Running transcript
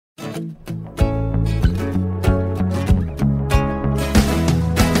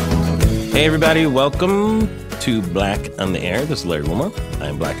Hey everybody, welcome to Black on the Air. This is Larry Wilmore.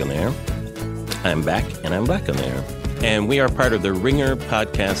 I'm Black on the Air. I'm back and I'm Black on the Air. And we are part of the Ringer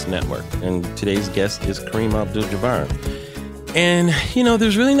Podcast Network. And today's guest is Kareem Abdul-Jabbar. And, you know,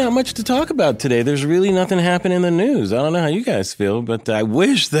 there's really not much to talk about today. There's really nothing happening in the news. I don't know how you guys feel, but I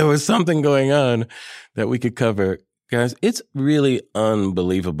wish there was something going on that we could cover. Guys, it's really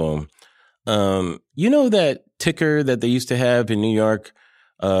unbelievable. You know that ticker that they used to have in New York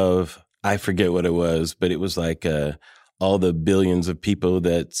of, I forget what it was, but it was like all the billions of people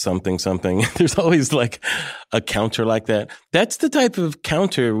that something. There's always like a counter like that. That's the type of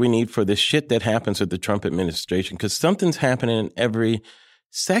counter we need for the shit that happens with the Trump administration, because something's happening every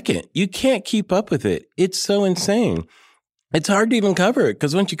second. You can't keep up with it. It's so insane. It's hard to even cover it,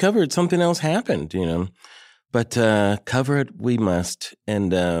 because once you cover it, something else happened, you know. But cover it we must.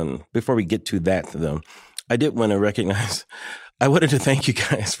 And before we get to that, though, I did want to recognize, I wanted to thank you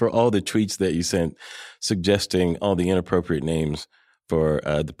guys for all the tweets that you sent suggesting all the inappropriate names for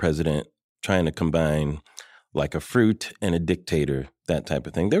the president, trying to combine like a fruit and a dictator, that type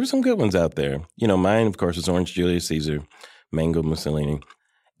of thing. There were some good ones out there. You know, mine, of course, is Orange Julius Caesar, Mango Mussolini.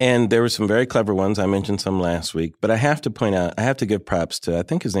 And there were some very clever ones. I mentioned some last week, but I have to point out, I have to give props to, I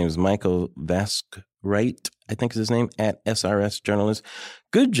think his name is Michael Vaskwright, I think is his name, at SRS Journalist.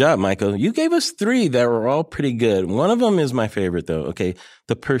 Good job, Michael. You gave us 3 that were all pretty good. One of them is my favorite, though. Okay.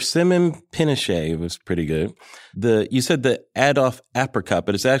 The Persimmon Pinochet was pretty good. You said the Adolf Apricot,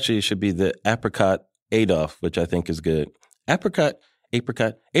 but it should be the Apricot Adolf, which I think is good. Apricot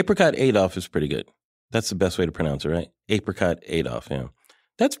Adolf is pretty good. That's the best way to pronounce it, right? Apricot Adolf, yeah.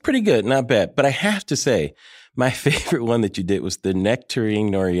 That's pretty good, not bad. But I have to say, my favorite one that you did was the Nectarine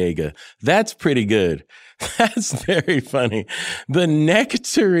Noriega. That's pretty good. That's very funny. The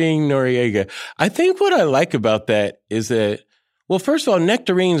Nectarine Noriega. I think what I like about that is that, well, first of all,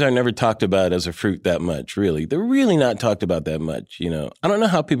 nectarines are never talked about as a fruit that much, really. They're really not talked about that much, you know. I don't know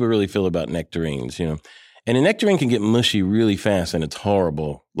how people really feel about nectarines, you know. And a nectarine can get mushy really fast, and it's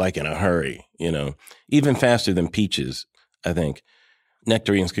horrible, like in a hurry, you know, even faster than peaches, I think.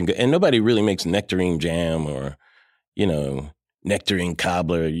 Nectarines can go, and nobody really makes nectarine jam or, you know, nectarine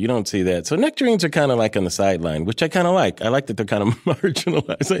cobbler. You don't see that. So nectarines are kind of like on the sideline, which I kind of like. I like that they're kind of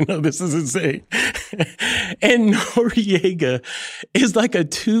marginalized. I know this is insane. And Noriega is like a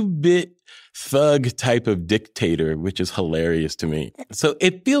 2-bit thug type of dictator, which is hilarious to me. So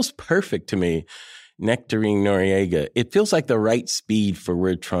it feels perfect to me, Nectarine Noriega. It feels like the right speed for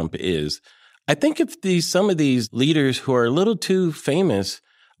where Trump is. I think if some of these leaders who are a little too famous,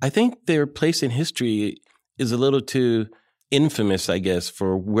 I think their place in history is a little too infamous, I guess,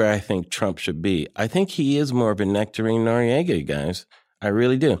 for where I think Trump should be. I think he is more of a Nectarine Noriega, guys. I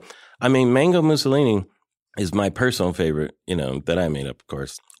really do. I mean, Mango Mussolini is my personal favorite, you know, that I made up, of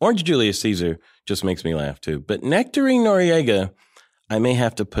course. Orange Julius Caesar just makes me laugh, too. But Nectarine Noriega, I may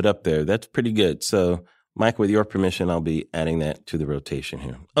have to put up there. That's pretty good. So, Mike, with your permission, I'll be adding that to the rotation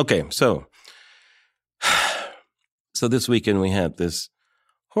here. Okay, so this weekend we had this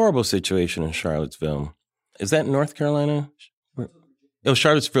horrible situation in Charlottesville. Is that North Carolina? Oh,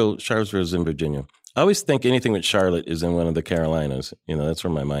 Charlottesville is in Virginia. I always think anything with Charlotte is in one of the Carolinas. You know, that's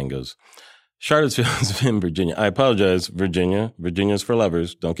where my mind goes. Charlottesville is in Virginia. I apologize, Virginia. Virginia's for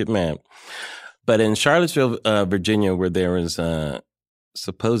lovers. Don't get mad. But in Charlottesville, Virginia, where there was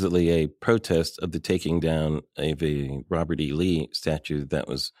supposedly a protest of the taking down of a Robert E. Lee statue that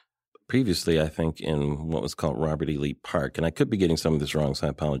was previously, I think, in what was called Robert E. Lee Park. And I could be getting some of this wrong, so I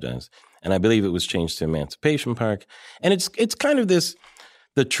apologize. And I believe it was changed to Emancipation Park. And it's kind of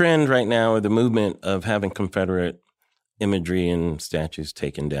the trend right now, or the movement of having Confederate imagery and statues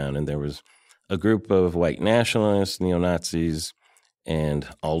taken down. And there was a group of white nationalists, neo-Nazis, and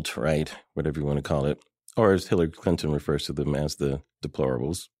alt-right, whatever you want to call it, or as Hillary Clinton refers to them as the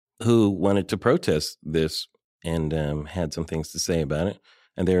deplorables, who wanted to protest this and had some things to say about it.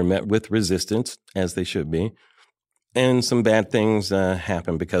 And they were met with resistance, as they should be. And some bad things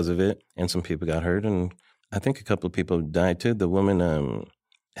happened because of it. And some people got hurt. And I think a couple of people died, too. The woman,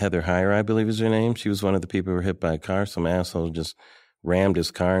 Heather Heyer, I believe is her name. She was one of the people who were hit by a car. Some asshole just rammed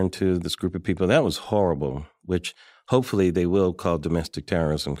his car into this group of people. That was horrible, which hopefully they will call domestic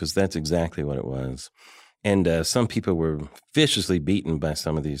terrorism, because that's exactly what it was. And some people were viciously beaten by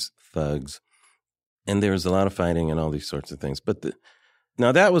some of these thugs. And there was a lot of fighting and all these sorts of things. But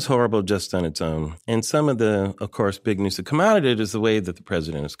now, that was horrible just on its own. And some of the, of course, big news that come out of it is the way that the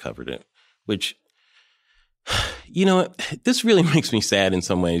president has covered it, which, you know, this really makes me sad in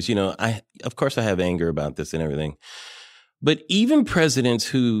some ways. You know, of course, I have anger about this and everything. But even presidents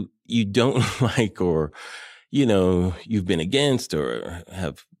who, you don't like, or, you've been against or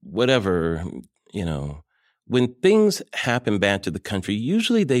have whatever, when things happen bad to the country,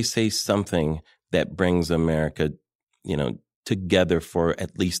 usually they say something that brings America, together for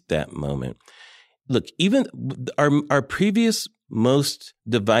at least that moment. Look, even our previous most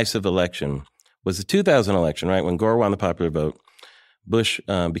divisive election was the 2000 election, right? When Gore won the popular vote, Bush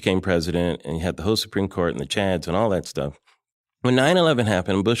became president, and you had the whole Supreme Court and the Chads and all that stuff. When 9/11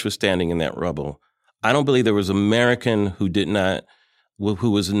 happened and Bush was standing in that rubble, I don't believe there was an American who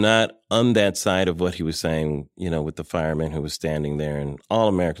was not on that side of what he was saying, with the fireman who was standing there, and all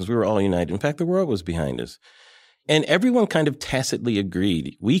Americans, we were all united. In fact, the world was behind us. And everyone kind of tacitly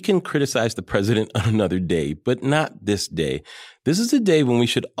agreed. We can criticize the president on another day, but not this day. This is a day when we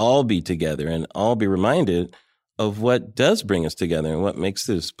should all be together and all be reminded of what does bring us together and what makes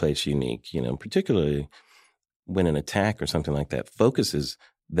this place unique, particularly when an attack or something like that focuses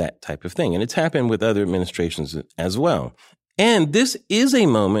that type of thing. And it's happened with other administrations as well. And this is a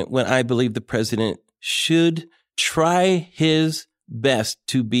moment when I believe the president should try his best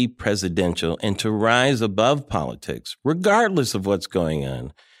to be presidential and to rise above politics, regardless of what's going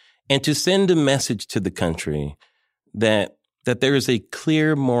on, and to send a message to the country that there is a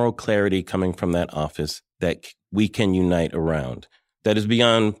clear moral clarity coming from that office that we can unite around, that is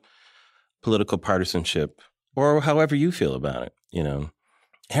beyond political partisanship or however you feel about it.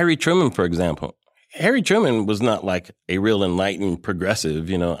 Harry Truman, for example. Harry Truman was not like a real enlightened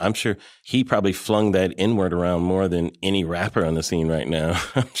progressive. I'm sure he probably flung that N-word around more than any rapper on the scene right now,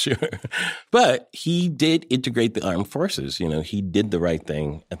 I'm sure. But he did integrate the armed forces. He did the right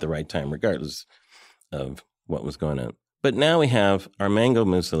thing at the right time, regardless of what was going on. But now we have our Mango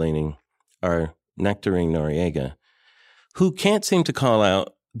Mussolini, our Nectarine Noriega, who can't seem to call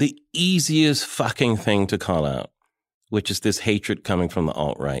out the easiest fucking thing to call out, which is this hatred coming from the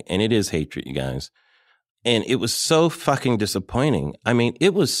alt-right. And it is hatred, you guys. And it was so fucking disappointing. I mean,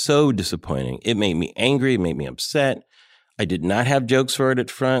 it was so disappointing. It made me angry. It made me upset. I did not have jokes for it at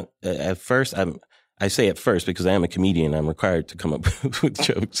first. I say at first because I am a comedian. I'm required to come up with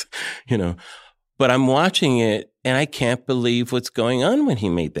jokes, But I'm watching it and I can't believe what's going on when he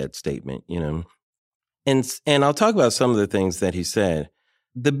made that statement, And I'll talk about some of the things that he said.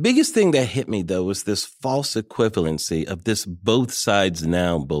 The biggest thing that hit me, though, was this false equivalency of this both sides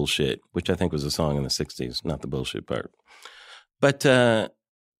now bullshit, which I think was a song in the 60s, not the bullshit part. But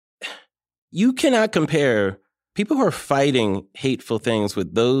you cannot compare people who are fighting hateful things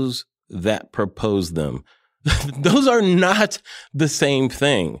with those that propose them. Those are not the same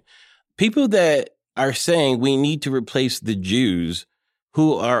thing. People that are saying we need to replace the Jews,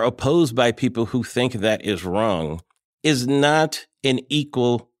 who are opposed by people who think that is wrong, is not an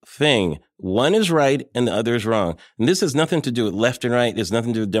equal thing. One is right and the other is wrong. And this has nothing to do with left and right. It's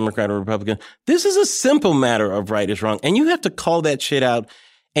nothing to do with Democrat or Republican. This is a simple matter of right is wrong. And you have to call that shit out.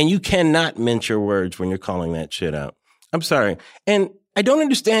 And you cannot mince your words when you're calling that shit out. I'm sorry. And I don't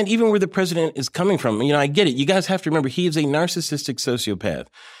understand even where the president is coming from. I get it. You guys have to remember he is a narcissistic sociopath.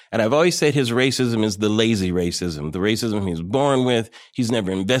 And I've always said his racism is the lazy racism, the racism he was born with. He's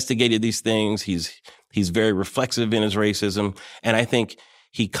never investigated these things. He's very reflexive in his racism. And I think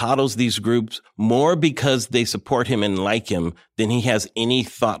he coddles these groups more because they support him and like him than he has any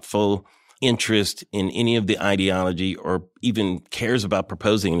thoughtful interest in any of the ideology or even cares about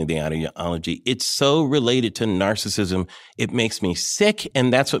proposing any of the ideology. It's so related to narcissism. It makes me sick.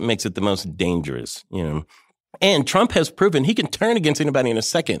 And that's what makes it the most dangerous, And Trump has proven he can turn against anybody in a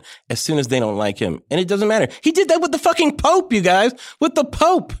second as soon as they don't like him. And it doesn't matter. He did that with the fucking Pope, you guys, with the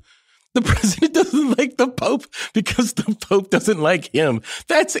Pope. The president doesn't like the Pope because the Pope doesn't like him.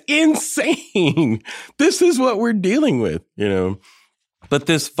 That's insane. This is what we're dealing with, But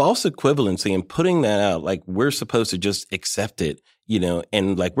this false equivalency and putting that out, like we're supposed to just accept it,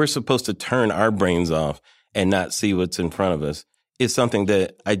 and like we're supposed to turn our brains off and not see what's in front of us is something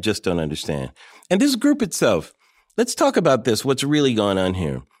that I just don't understand. And this group itself, let's talk about this, what's really going on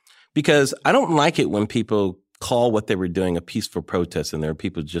here. Because I don't like it when people call what they were doing a peaceful protest, and there are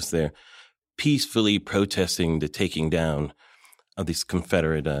people just there peacefully protesting the taking down of this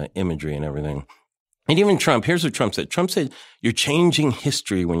Confederate imagery and everything. And even Trump, here's what Trump said. Trump said, you're changing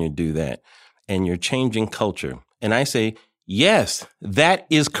history when you do that, and you're changing culture. And I say, yes, that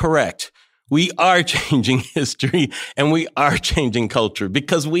is correct. We are changing history, and we are changing culture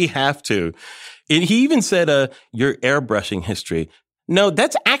because we have to. He even said, you're airbrushing history. No,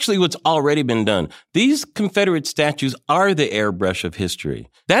 that's actually what's already been done. These Confederate statues are the airbrush of history.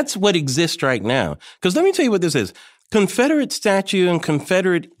 That's what exists right now. Because let me tell you what this is. Confederate statue and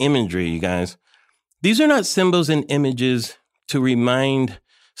Confederate imagery, you guys, these are not symbols and images to remind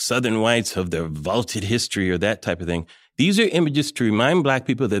Southern whites of their vaulted history or that type of thing. These are images to remind black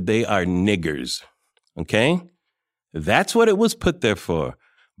people that they are niggers, okay? That's what it was put there for.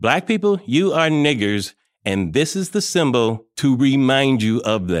 Black people, you are niggers, and this is the symbol to remind you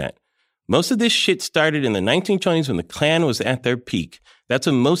of that. Most of this shit started in the 1920s when the Klan was at their peak. That's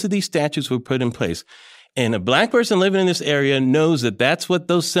when most of these statues were put in place. And a black person living in this area knows that that's what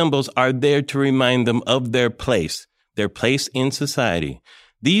those symbols are there to remind them of their place in society.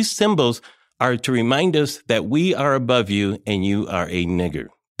 These symbols are to remind us that we are above you and you are a nigger.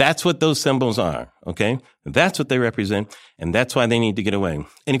 That's what those symbols are, okay? That's what they represent, and that's why they need to get away.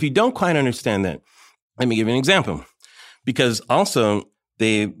 And if you don't quite understand that, let me give you an example. Because also,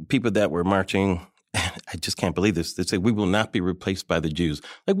 the people that were marching, I just can't believe this, they say, we will not be replaced by the Jews.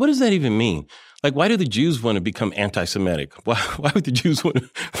 Like, what does that even mean? Like, why do the Jews want to become anti-Semitic? Why would the Jews want to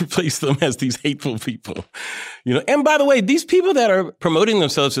replace them as these hateful people? You know, and by the way, these people that are promoting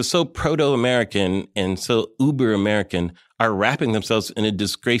themselves as so proto-American and so uber-American are wrapping themselves in a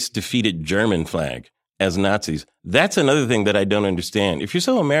disgraced, defeated German flag as Nazis. That's another thing that I don't understand. If you're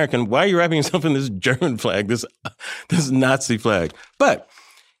so American, why are you wrapping yourself in this German flag, this Nazi flag? But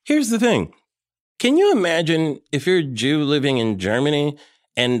here's the thing. Can you imagine if you're a Jew living in Germany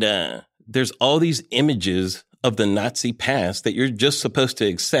and there's all these images of the Nazi past that you're just supposed to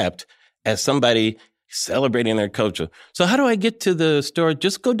accept as somebody celebrating their culture? So how do I get to the store?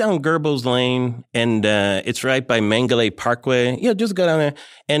 Just go down Goebbels Lane, and it's right by Mengele Parkway. Yeah, just go down there,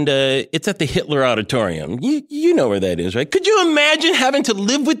 and it's at the Hitler Auditorium. You know where that is, right? Could you imagine having to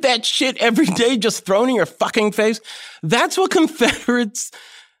live with that shit every day just thrown in your fucking face? That's what Confederates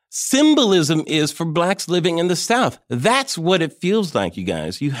symbolism is for blacks living in the South. That's what it feels like, you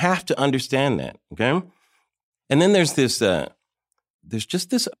guys. You have to understand that, okay? And then there's this, there's just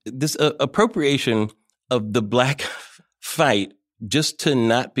this appropriation of the black fight just to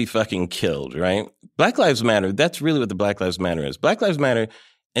not be fucking killed, right? Black Lives Matter, that's really what the Black Lives Matter is. Black Lives Matter,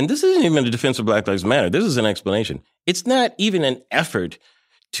 and this isn't even a defense of Black Lives Matter. This is an explanation. It's not even an effort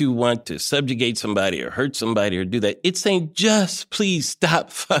to want to subjugate somebody or hurt somebody or do that. It's saying, just please stop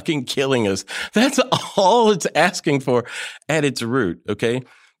fucking killing us. That's all it's asking for at its root, okay?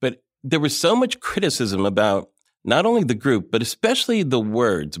 But there was so much criticism about not only the group, but especially the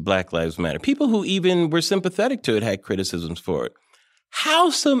words Black Lives Matter. People who even were sympathetic to it had criticisms for it.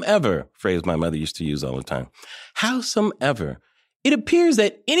 Howsomever, phrase my mother used to use all the time, howsomever, it appears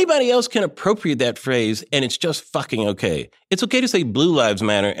that anybody else can appropriate that phrase and it's just fucking okay. It's okay to say Blue Lives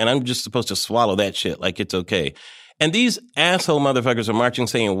Matter and I'm just supposed to swallow that shit like it's okay. And these asshole motherfuckers are marching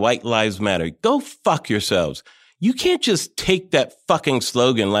saying White Lives Matter. Go fuck yourselves. You can't just take that fucking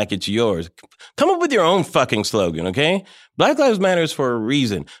slogan like it's yours. Come up with your own fucking slogan, okay? Black Lives Matter is for a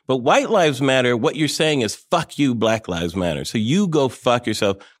reason. But White Lives Matter, what you're saying is fuck you, Black Lives Matter. So you go fuck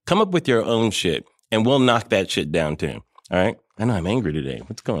yourself. Come up with your own shit and we'll knock that shit down too. All right? I know I'm angry today.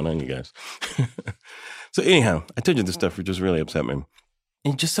 What's going on, you guys? So anyhow, I told you this stuff would just really upset me.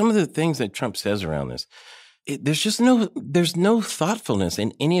 And just some of the things that Trump says around this, there's no thoughtfulness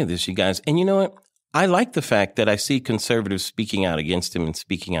in any of this, you guys. And you know what? I like the fact that I see conservatives speaking out against him and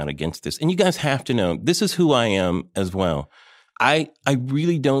speaking out against this. And you guys have to know, this is who I am as well. I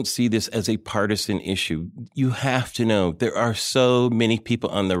really don't see this as a partisan issue. You have to know there are so many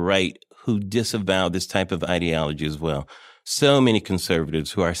people on the right who disavow this type of ideology as well. So many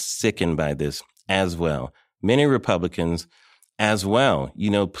conservatives who are sickened by this as well. Many Republicans as well.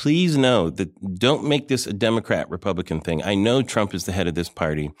 You know, please know that don't make this a Democrat-Republican thing. I know Trump is the head of this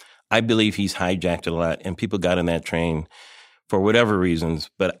party. I believe he's hijacked a lot and people got on that train for whatever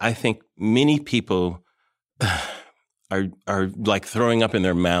reasons. But I think many people are like throwing up in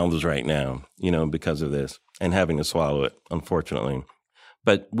their mouths right now, you know, because of this and having to swallow it, unfortunately.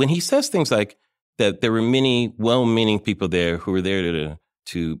 But when he says things like that, there were many well-meaning people there who were there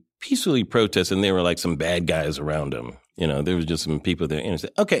to peacefully protest, and there were like some bad guys around them. You know, there was just some people there. And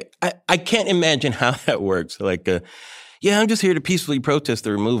okay, I can't imagine how that works. Like, yeah, I'm just here to peacefully protest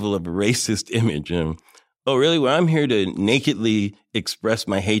the removal of a racist image. Oh, really? Well, I'm here to nakedly express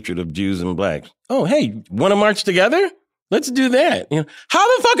my hatred of Jews and blacks. Oh, hey, want to march together? Let's do that. You know,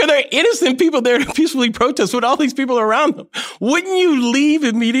 how the fuck are there innocent people there to peacefully protest with all these people around them? Wouldn't you leave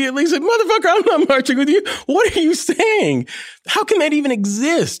immediately? Say, motherfucker, I'm not marching with you. What are you saying? How can that even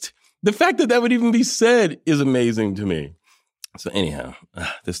exist? The fact that that would even be said is amazing to me. So anyhow,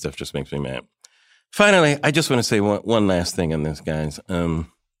 this stuff just makes me mad. Finally, I just want to say one last thing on this, guys.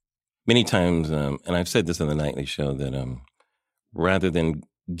 Many times, and I've said this on the nightly show, that rather than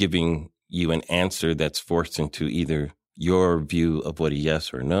giving you an answer that's forced into either your view of what a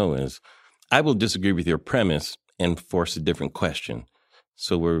yes or no is, I will disagree with your premise and force a different question.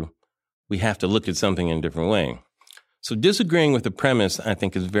 So we have to look at something in a different way. So disagreeing with the premise, I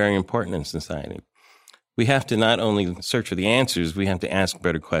think, is very important in society. We have to not only search for the answers, we have to ask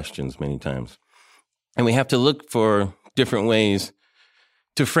better questions many times. And we have to look for different ways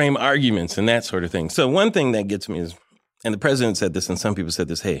to frame arguments and that sort of thing. So one thing that gets me is, and the president said this, and some people said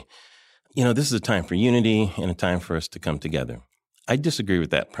this, hey, this is a time for unity and a time for us to come together. I disagree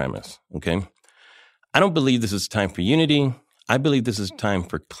with that premise, okay? I don't believe this is a time for unity. I believe this is a time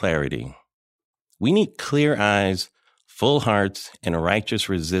for clarity. We need clear eyes, full hearts, and a righteous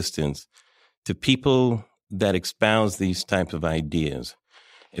resistance to people that espouse these types of ideas.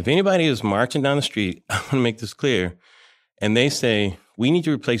 If anybody is marching down the street, I want to make this clear, and they say, we need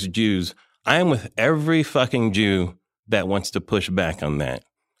to replace Jews, I am with every fucking Jew that wants to push back on that.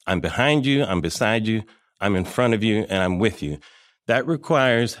 I'm behind you, I'm beside you, I'm in front of you, and I'm with you. That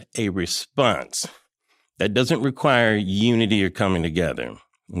requires a response. That doesn't require unity or coming together,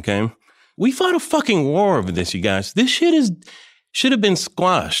 okay? We fought a fucking war over this, you guys. This shit should have been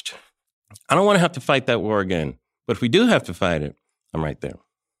squashed. I don't want to have to fight that war again. But if we do have to fight it, I'm right there.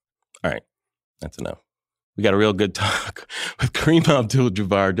 All right, that's enough. We got a real good talk with Kareem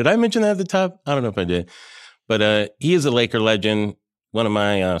Abdul-Jabbar. Did I mention that at the top? I don't know if I did. But he is a Laker legend, one of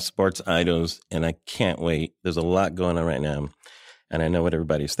my sports idols, and I can't wait. There's a lot going on right now. And I know what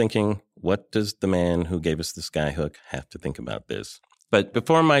everybody's thinking. What does the man who gave us the skyhook have to think about this? But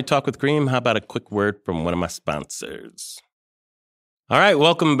before my talk with Kareem, how about a quick word from one of my sponsors? All right,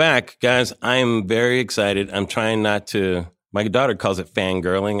 welcome back, guys. I am very excited. I'm trying not to, my daughter calls it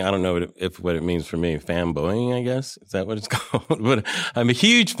fangirling. I don't know what it means for me. Fanboying, I guess. Is that what it's called? But I'm a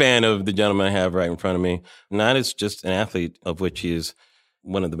huge fan of the gentleman I have right in front of me. Not as just an athlete, of which he is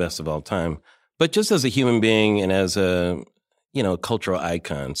one of the best of all time, but just as a human being and as a cultural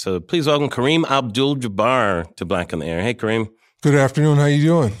icon. So please welcome Kareem Abdul-Jabbar to Black on the Air. Hey, Kareem. Good afternoon. How you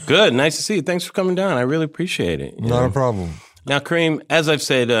doing? Good. Nice to see you. Thanks for coming down. I really appreciate it. Not a problem. Now, Kareem, as I've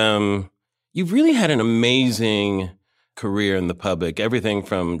said, you've really had an amazing career in the public. Everything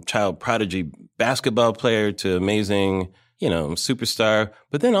from child prodigy basketball player to amazing, superstar.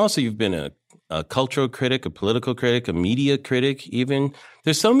 But then also you've been a cultural critic, a political critic, a media critic even.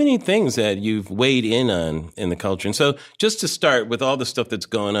 There's so many things that you've weighed in on in the culture. And so just to start with all the stuff that's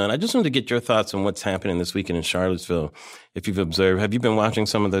going on, I just wanted to get your thoughts on what's happening this weekend in Charlottesville. If you've observed, have you been watching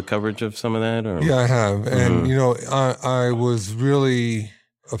some of the coverage of some of that? Or? Yeah, I have. And, I was really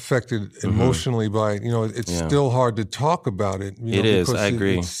affected emotionally by it. It's still hard to talk about it. It is, I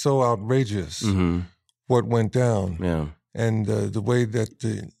agree. It's so outrageous what went down. Yeah. And the way that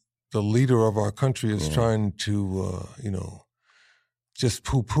the leader of our country is trying to, just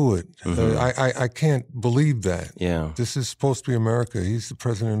poo-poo it. I can't believe that. Yeah. This is supposed to be America. He's the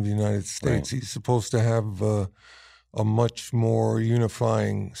president of the United States. Right. He's supposed to have a much more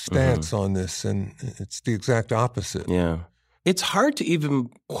unifying stance on this, and it's the exact opposite. Yeah. It's hard to even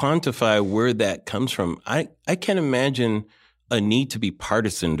quantify where that comes from. I can't imagine a need to be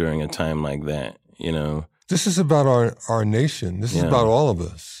partisan during a time like that, This is about our nation. This is about all of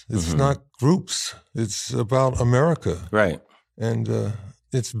us. It's not groups. It's about America. Right. And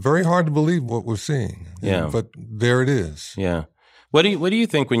it's very hard to believe what we're seeing. Yeah. But there it is. Yeah. What do you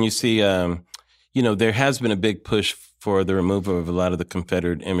think when you see, there has been a big push for the removal of a lot of the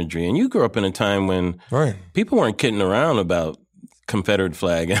Confederate imagery. And you grew up in a time when people weren't kidding around about Confederate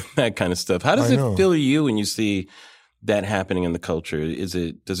flag and that kind of stuff. How does it feel to you when you see that happening in the culture? Does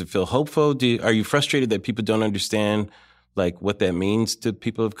it feel hopeful? Are you frustrated that people don't understand what that means to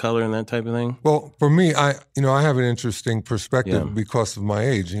people of color and that type of thing? Well, for me, I have an interesting perspective because of my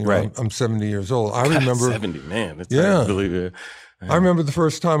age. I'm 70 years old. I remember 70, man. That's hard to believe it. I remember the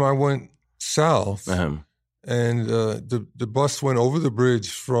first time I went south, and the bus went over the bridge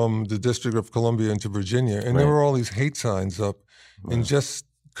from the District of Columbia into Virginia, and there were all these hate signs up in just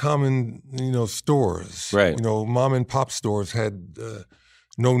common, stores. Right. Mom and pop stores had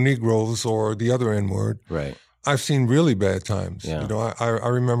no Negroes or the other N-word. Right. I've seen really bad times. Yeah. I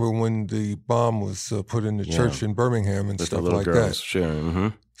remember when the bomb was put in the church in Birmingham and stuff like girls. that. Sure. Mm-hmm.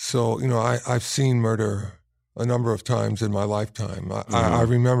 So, I've seen murder a number of times in my lifetime. I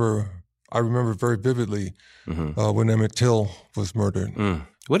remember very vividly when Emmett Till was murdered.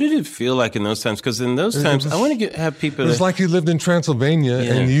 What did it feel like in those times? Because in those times, I want to have people. It was like you lived in Transylvania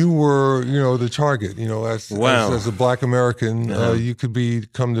and you were, the target. As a Black American, you could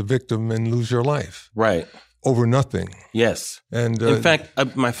become the victim and lose your life. Right. Over nothing. Yes. And in fact,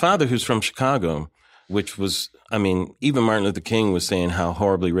 my father, who's from Chicago, which was, even Martin Luther King was saying how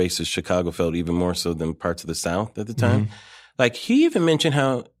horribly racist Chicago felt, even more so than parts of the South at the time. He even mentioned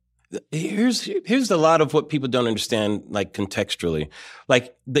how here's a lot of what people don't understand, like contextually.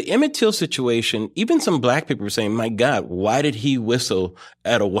 Like the Emmett Till situation, even some black people were saying, my God, why did he whistle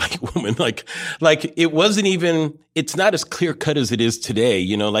at a white woman? Like it wasn't even, it's not as clear cut as it is today,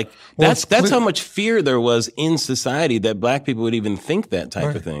 you know, like that's how much fear there was in society that black people would even think that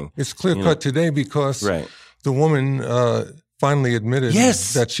type of thing. It's clear cut today because the woman, finally admitted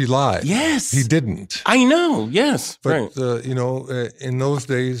that she lied. Yes. He didn't. I know. Yes. But, you know, in those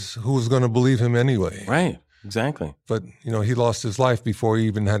days, who was going to believe him anyway? Right. Exactly. But, you know, he lost his life before he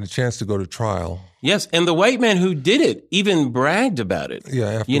even had a chance to go to trial. Yes. And the white man who did it even bragged about it.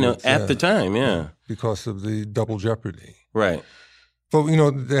 Yeah. You know, at the time. Yeah. Because of the double jeopardy. Right. But, you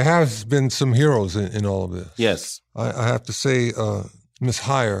know, there has been some heroes in all of this. Yes. I have to say, Miss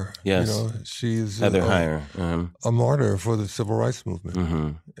Heyer, yes. you know, she's Heather Heyer. A martyr for the civil rights movement.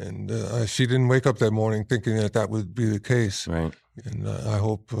 Mm-hmm. And she didn't wake up that morning thinking that would be the case. Right. And I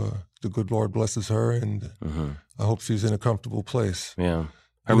hope the good Lord blesses her, and I hope she's in a comfortable place. Yeah.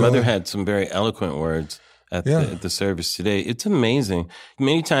 Her mother had some very eloquent words at the service today. It's amazing.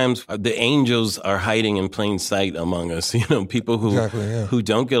 Many times the angels are hiding in plain sight among us, you know, people who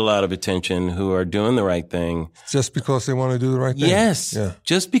don't get a lot of attention, who are doing the right thing. Just because they want to do the right thing. Yes. Yeah.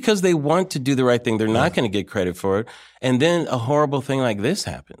 Just because they want to do the right thing, they're not going to get credit for it. And then a horrible thing like this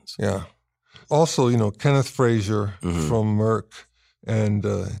happens. Yeah. Also, you know, Kenneth Frazier from Merck and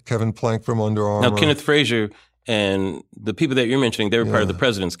Kevin Plank from Under Armour. Now, Kenneth Frazier and the people that you're mentioning, they were part of the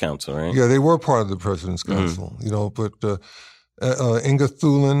President's Council, right? Yeah, they were part of the President's Council, you know, but Inga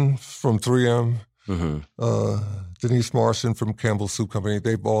Thulin from 3M, Denise Marson from Campbell Soup Company,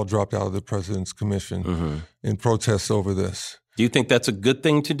 they've all dropped out of the President's Commission in protest over this. Do you think that's a good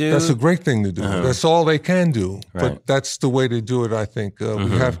thing to do? That's a great thing to do. That's all they can do, but that's the way to do it, I think.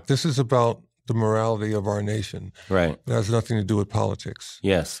 This is about the morality of our nation. Right. It has nothing to do with politics.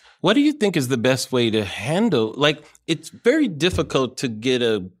 Yes. What do you think is the best way to handle, like, it's very difficult to get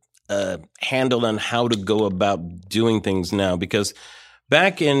a handle on how to go about doing things now, because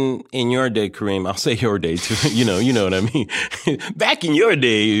back in your day, Kareem, I'll say your day too, you know what I mean? Back in your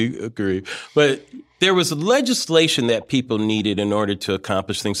day, Kareem, but there was legislation that people needed in order to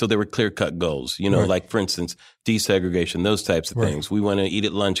accomplish things. So there were clear-cut goals, you know, like, for instance, desegregation, those types of things. We want to eat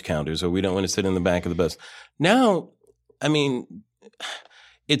at lunch counters, or we don't want to sit in the back of the bus. Now, I mean,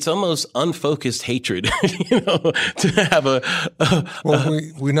 it's almost unfocused hatred, you know, to have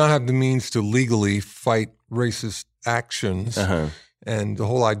we now have the means to legally fight racist actions. And the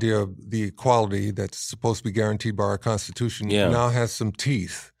whole idea of the equality that's supposed to be guaranteed by our Constitution now has some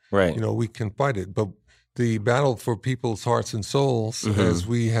teeth. Right. You know, we can fight it. But the battle for people's hearts and souls, as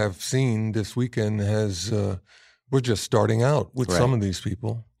we have seen this weekend, we're just starting out with some of these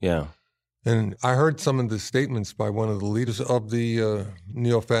people. Yeah. And I heard some of the statements by one of the leaders of the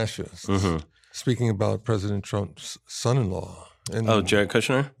neo-fascists speaking about President Trump's son-in-law. And, Jared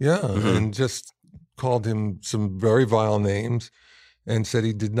Kushner? Yeah, and just called him some very vile names and said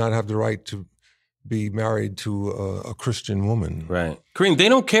he did not have the right to be married to a Christian woman. Right. Kareem, they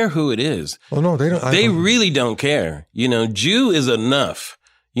don't care who it is. Oh, no, they don't. They really don't care. You know, Jew is enough.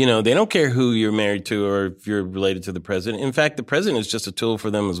 You know, they don't care who you're married to or if you're related to the president. In fact, the president is just a tool for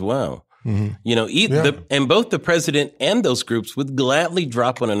them as well. You know, and both the president and those groups would gladly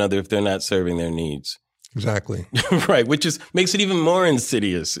drop one another if they're not serving their needs. Exactly. Right, which makes it even more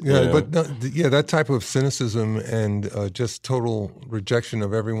insidious. Yeah, but that type of cynicism and just total rejection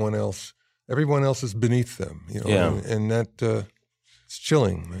of everyone else. Everyone else is beneath them, you know, and that it's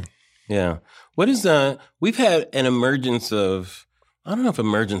chilling, man. Yeah. What is we've had an emergence of, I don't know if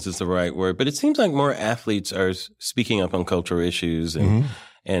emergence is the right word, but it seems like more athletes are speaking up on cultural issues and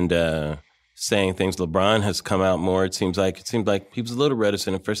saying things. LeBron has come out more. It seems like he was a little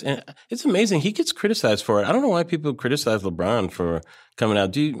reticent at first, and it's amazing. He gets criticized for it. I don't know why people criticize LeBron for coming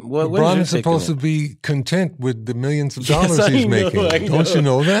out. LeBron is supposed to be content with the millions of dollars he's making. Don't you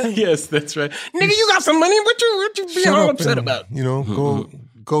know that? Yes, that's right. Nigga, you got some money. What you being all upset about? You know,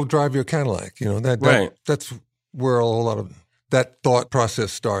 go drive your Cadillac. You know that's where a whole lot of that thought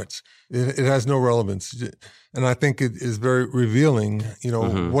process starts. It has no relevance. And I think it is very revealing, you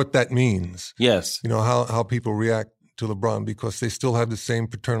know, what that means. Yes. You know, how people react to LeBron because they still have the same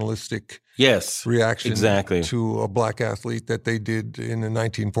paternalistic reaction to a black athlete that they did in the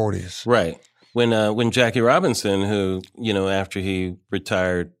 1940s. Right. When Jackie Robinson, who, you know, after he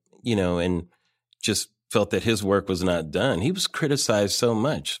retired, you know, and just felt that his work was not done, he was criticized so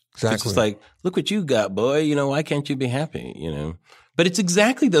much. Exactly. It's like, look what you got, boy. You know, why can't you be happy, you know? But it's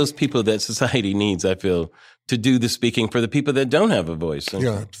exactly those people that society needs, I feel, to do the speaking for the people that don't have a voice.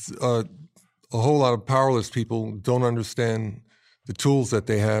 Yeah, a whole lot of powerless people don't understand the tools that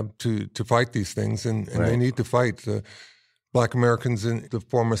they have to fight these things, and they need to fight. Black Americans in the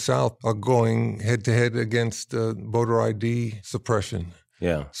former South are going head-to-head against voter ID suppression.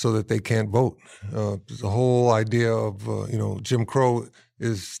 Yeah. So that they can't vote. The whole idea of, Jim Crow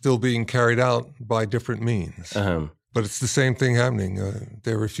is still being carried out by different means. But it's the same thing happening.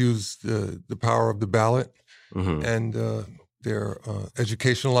 They refuse the power of the ballot, and their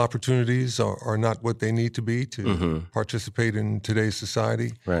educational opportunities are not what they need to be to participate in today's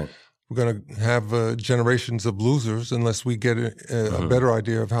society. Right. We're going to have generations of losers unless we get a better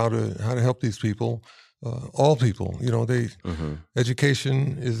idea of how to help these people. All people,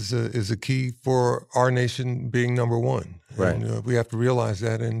 education is a key for our nation being number one. Right. And we have to realize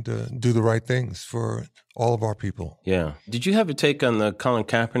that and do the right things for all of our people. Yeah. Did you have a take on the Colin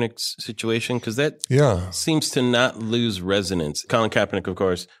Kaepernick situation? Because that seems to not lose resonance. Colin Kaepernick, of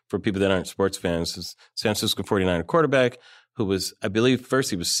course, for people that aren't sports fans, is San Francisco 49er quarterback who was, I believe, first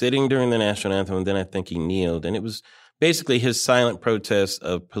he was sitting during the national anthem, and then I think he kneeled. And it was basically his silent protest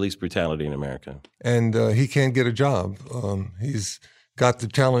of police brutality in America. And he can't get a job. He's got the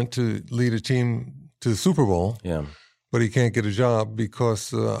talent to lead a team to the Super Bowl, but he can't get a job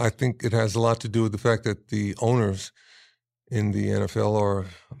because I think it has a lot to do with the fact that the owners in the NFL are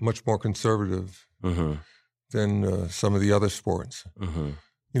much more conservative than some of the other sports.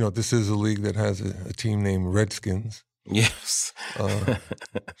 This is a league that has a team named Redskins. Yes.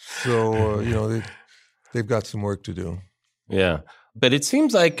 They've got some work to do. Yeah. But it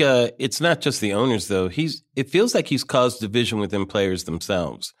seems like it's not just the owners, though. It feels like he's caused division within players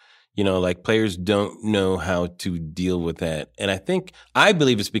themselves. Like players don't know how to deal with that. And I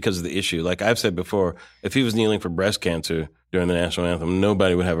believe it's because of the issue. Like I've said before, if he was kneeling for breast cancer during the national anthem,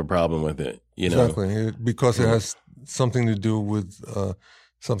 nobody would have a problem with it. Exactly. Because it has something to do with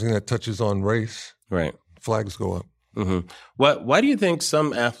something that touches on race. Right. Flags go up. Why do you think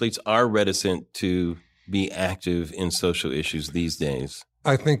some athletes are reticent to be active in social issues these days?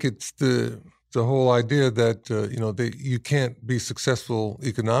 I think it's the whole idea that you can't be successful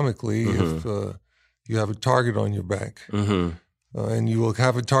economically if you have a target on your back, and you will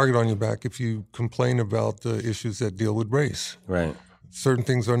have a target on your back if you complain about the issues that deal with race. Right. Certain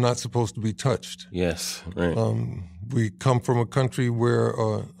things are not supposed to be touched. Yes. Right. We come from a country where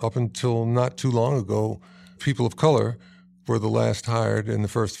up until not too long ago, people of color were the last hired and the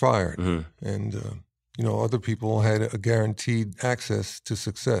first fired, and other people had a guaranteed access to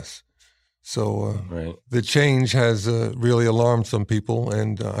success. So the change has really alarmed some people,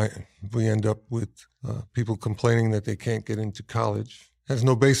 and we end up with people complaining that they can't get into college. Has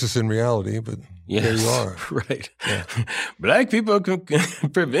no basis in reality, but there you are. Right. Yeah. Black people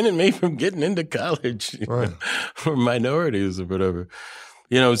prevented me from getting into college, or minorities or whatever.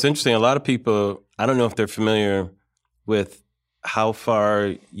 It's interesting. A lot of people, I don't know if they're familiar with how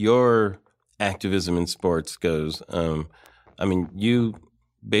far your activism in sports goes. You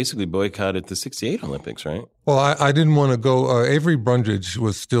basically boycotted the '68 Olympics, right? Well, I didn't want to go. Avery Brundage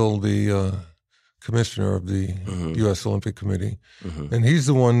was still the commissioner of the U.S. Olympic Committee, and he's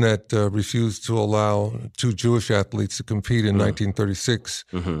the one that refused to allow two Jewish athletes to compete in 1936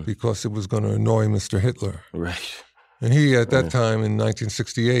 because it was going to annoy Mr. Hitler. Right. And he, at that time in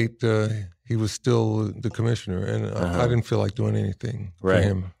 1968, he was still the commissioner, and I didn't feel like doing anything for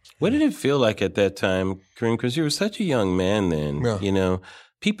him. What did it feel like at that time, Kareem? Because you were such a young man then. Yeah.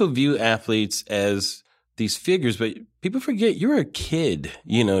 People view athletes as these figures, but people forget you're a kid,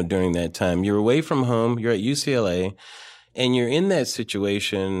 during that time. You're away from home, you're at UCLA, and you're in that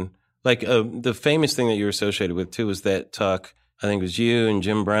situation. Like the famous thing that you're associated with, too, was that talk, I think it was you and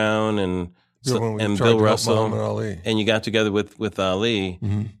Jim Brown and Bill Russell, and you got together with Ali.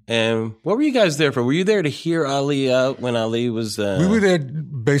 And what were you guys there for? Were you there to hear Ali out when Ali was? We were there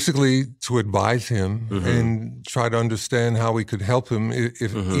basically to advise him and try to understand how we could help him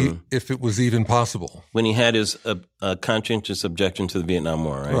if it was even possible. When he had his conscientious objection to the Vietnam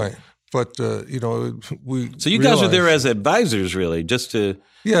War, right? Right. But, we So you guys were there as advisors, really, just to...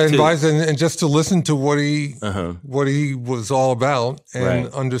 Yeah, advise and just to listen to what he was all about and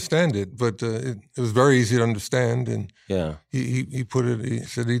understand it. But it was very easy to understand. And he put it, he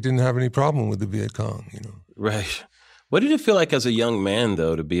said he didn't have any problem with the Viet Cong, Right. What did it feel like as a young man,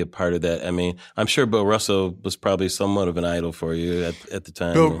 though, to be a part of that? I mean, I'm sure Bill Russell was probably somewhat of an idol for you at the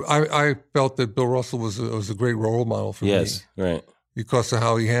time. I felt that Bill Russell was a great role model for me. Yes, right. Because of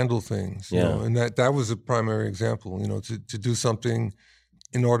how he handled things, you know, and that was a primary example. To do something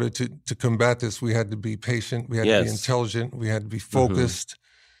in order to combat this, we had to be patient, we had to be intelligent, we had to be focused.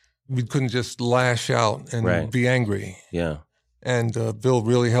 We couldn't just lash out and be angry. Yeah, and Bill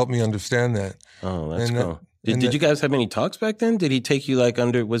really helped me understand that. Oh, that's cool. Did you guys have any talks back then? Did he take you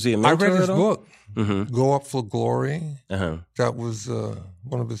under? Was he a mentor? I read his at all? book, Go Up for Glory. That was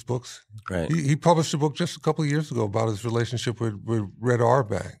one of his books. Right. He published a book just a couple of years ago about his relationship with Red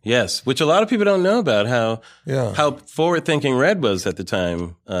Auerbach. Yes, which a lot of people don't know about how forward-thinking Red was at the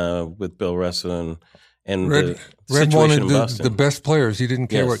time with Bill Russell and Red, the Red situation wanted in Boston. the best players. He didn't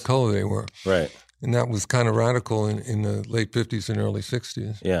care what color they were. Right. And that was kind of radical in the late 50s and early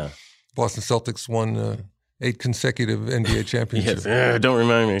 60s. Yeah. Boston Celtics won 8 consecutive NBA championships. Yes. Don't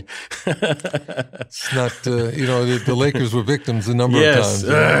remind me. It's not, the Lakers were victims a number of times.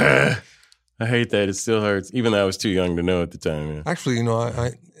 I hate that. It still hurts, even though I was too young to know at the time. Yeah. Actually,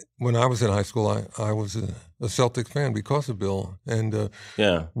 I when I was in high school, I was a Celtic fan because of Bill. And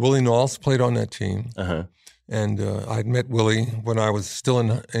Willie Knowles played on that team. And I'd met Willie when I was still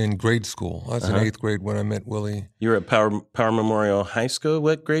in grade school. I was in 8th grade when I met Willie. You were at Power Memorial High School?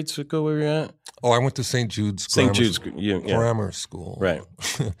 What grade school were you at? Oh, I went to St. Jude's Grammar School. Right.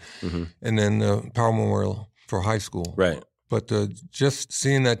 And then Power Memorial for high school. Right. But just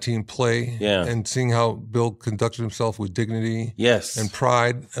seeing that team play and seeing how Bill conducted himself with dignity and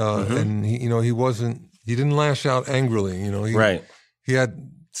pride, and he didn't lash out angrily. He had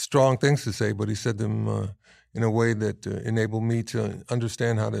strong things to say, but he said them in a way that enabled me to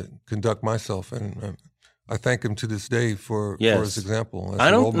understand how to conduct myself. And I thank him to this day for his example.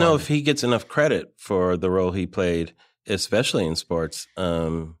 I don't know if he gets enough credit for the role he played, especially in sports.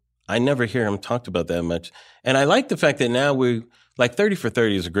 I never hear him talked about that much. And I like the fact that now 30 for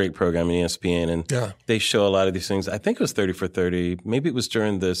 30 is a great program in ESPN, and they show a lot of these things. I think it was 30 for 30. Maybe it was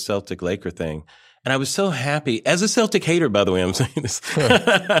during the Celtic-Laker thing. And I was so happy, as a Celtic hater, by the way, I'm saying this,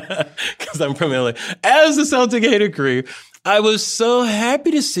 because I'm from LA. As a Celtic hater, Kareem, I was so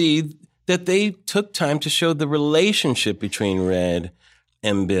happy to see that they took time to show the relationship between Red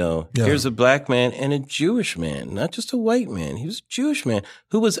and Bill. Yeah. Here's a black man and a Jewish man, not just a white man. He was a Jewish man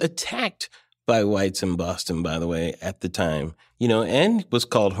who was attacked by whites in Boston, by the way, at the time, and was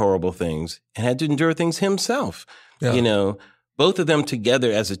called horrible things and had to endure things himself, Both of them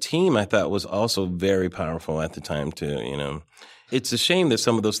together as a team, I thought, was also very powerful at the time, too, It's a shame that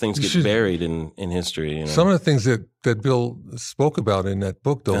some of those things get buried in history. Some of the things that Bill spoke about in that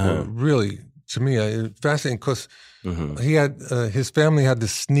book, though, were really, to me, fascinating because he had his family had to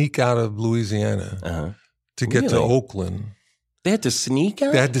sneak out of Louisiana to get to Oakland. They had to sneak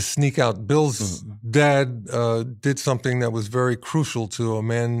out? They had to sneak out. Bill's dad did something that was very crucial to a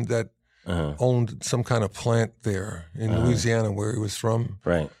man that owned some kind of plant there in Louisiana where he was from.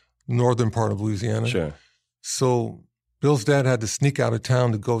 Right. Northern part of Louisiana. Sure. So Bill's dad had to sneak out of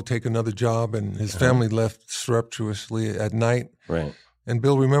town to go take another job, and his family left surreptitiously at night. Right. And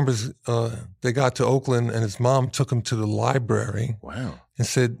Bill remembers they got to Oakland, and his mom took him to the library. Wow. And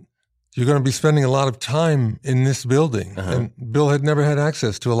said, "You're going to be spending a lot of time in this building." And Bill had never had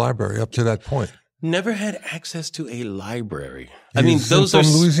access to a library up to that point. Never had access to a library. Those from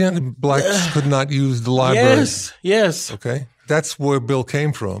Louisiana. Blacks could not use the library. Yes. Okay. That's where Bill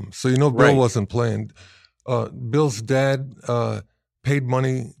came from. So, Bill wasn't playing. Bill's dad paid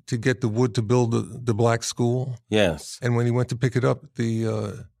money to get the wood to build the black school. Yes. And when he went to pick it up,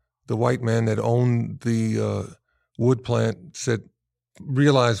 the white man that owned the wood plant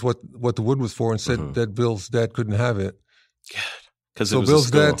realized what the wood was for and said that Bill's dad couldn't have it. God. So Bill's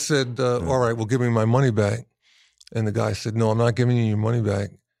dad said, all right, well, give me my money back. And the guy said, no, I'm not giving you your money back.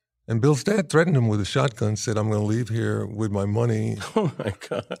 And Bill's dad threatened him with a shotgun, said, I'm going to leave here with my money oh my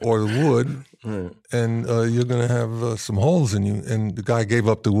God. Or the wood, and you're going to have some holes in you. And the guy gave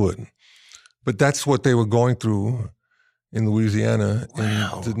up the wood. But that's what they were going through in Louisiana in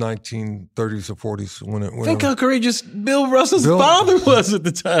the 1930s or 40s. Think how courageous Bill Russell's father was at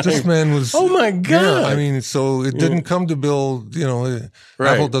the time. This man was... Oh, my God. Yeah, so it didn't come to Bill,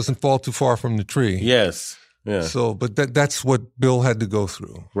 apple doesn't fall too far from the tree. Yes. Yeah. So, but that's what Bill had to go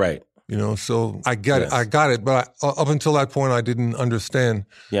through. Right. So I got it. I got it. But up until that point, I didn't understand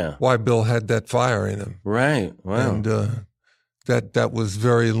why Bill had that fire in him. Right. Wow. And that was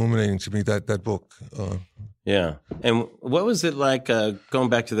very illuminating to me, that book. Yeah. And what was it like, going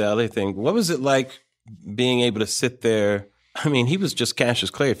back to the LA thing, what was it like being able to sit there? He was just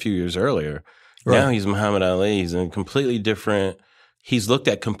Cassius Clay a few years earlier. Right. Now he's Muhammad Ali. He's he's looked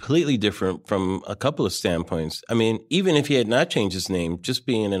at completely different from a couple of standpoints. Even if he had not changed his name, just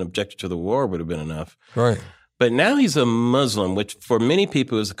being an objector to the war would have been enough. Right. But now he's a Muslim, which for many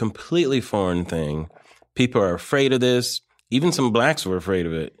people is a completely foreign thing. People are afraid of this. Even some blacks were afraid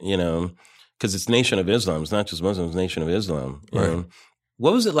of it, because it's Nation of Islam. It's not just Muslims, Nation of Islam. Right.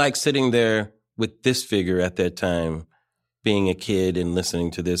 What was it like sitting there with this figure at that time, being a kid and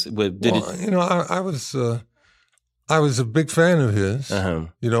listening to this? I was I was a big fan of his,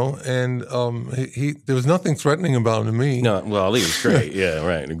 you know, and he there was nothing threatening about him to me. No, well, he was great. Yeah,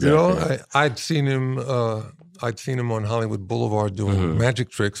 right, exactly. You know, I'd seen him on Hollywood Boulevard doing magic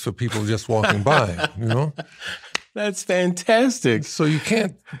tricks for people just walking by, you know. That's fantastic. So you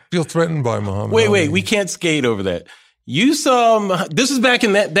can't feel threatened by Muhammad Wait, Ali. we can't skate over that. You saw him, this is back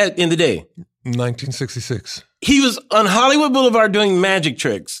in that in the day. 1966. He was on Hollywood Boulevard doing magic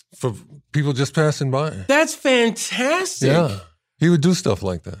tricks. For people just passing by. That's fantastic. Yeah. He would do stuff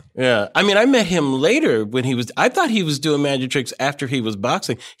like that. Yeah. I mean, I met him later when I thought he was doing magic tricks after he was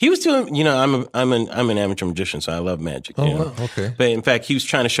boxing. He was doing, you know, I'm an amateur magician, so I love magic. Oh, you know? wow, okay. But in fact, he was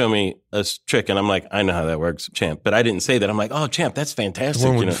trying to show me a trick, and I'm like, I know how that works, champ. But I didn't say that. I'm like, oh, champ, that's fantastic. The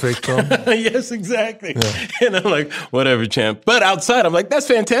one with the fake thumb? Yes, exactly. Yeah. And I'm like, whatever, champ. But outside, I'm like, that's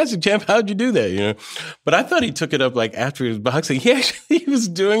fantastic, champ. How'd you do that? You know. But I thought he took it up like after he was boxing. He was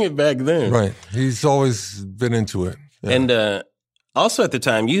doing it back then. Right. He's always been into it. Yeah. And also at the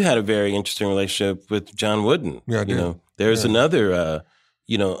time, you had a very interesting relationship with John Wooden. Yeah, I did. You know, there's another,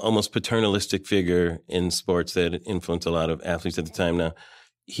 you know, almost paternalistic figure in sports that influenced a lot of athletes at the time. Now,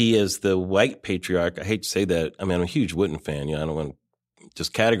 he is the white patriarch. I hate to say that. I mean, I'm a huge Wooden fan. You know, I don't want to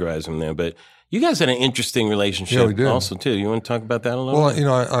just categorize him there, but you guys had an interesting relationship also, too. You want to talk about that a little bit? Well, you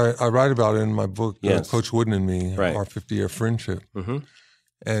know, I write about it in my book, Coach Wooden and Me, our 50-year friendship. Mm-hmm.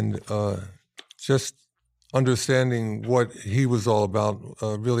 And just understanding what he was all about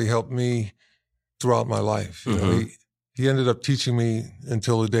really helped me throughout my life. You know, he ended up teaching me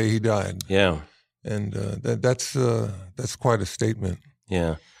until the day he died. Yeah. And that's quite a statement.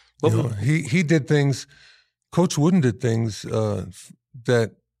 Yeah. Well, you know, he did things, Coach Wooden did things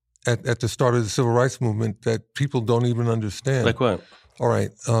that at the start of the civil rights movement that people don't even understand. Like what? All right.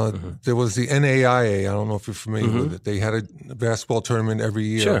 There was the NAIA. I don't know if you're familiar with it. They had a basketball tournament every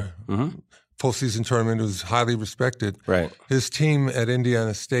year. Sure. Mm-hmm. Postseason tournament. It was highly respected. Right. His team at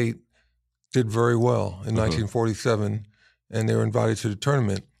Indiana State did very well in 1947, and they were invited to the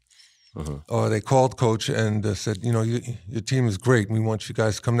tournament. They called Coach and said, you know, your team is great. We want you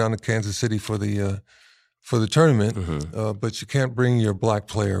guys to come down to Kansas City for the tournament, but you can't bring your black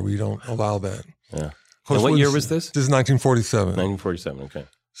player. We don't allow that. Yeah. And what year was this? This is 1947. 1947, okay.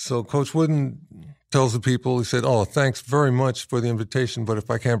 So Coach Wooden tells the people, he said, oh, thanks very much for the invitation, but if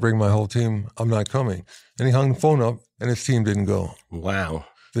I can't bring my whole team, I'm not coming. And he hung the phone up, and his team didn't go. Wow.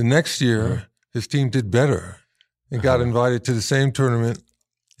 The next year, his team did better and got invited to the same tournament,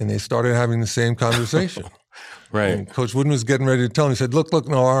 and they started having the same conversation. Right. And Coach Wooden was getting ready to tell him, he said, look,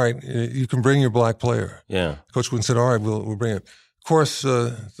 no, all right, you can bring your black player. Yeah. Coach Wooden said, all right, we'll bring it. Of course,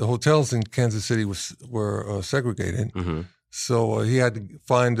 the hotels in Kansas City were segregated. So he had to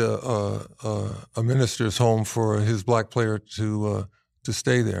find a minister's home for his black player to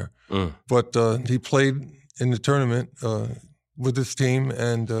stay there. But he played in the tournament with his team,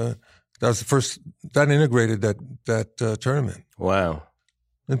 and that was the first that integrated that tournament. Wow!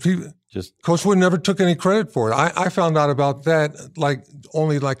 And Coach Wooden never took any credit for it. I found out about that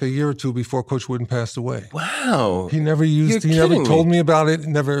only a year or two before Coach Wooden passed away. Wow! He never never told me about it.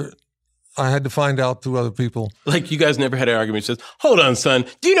 Never. I had to find out through other people. Like, you guys never had an argument. He says, hold on, son.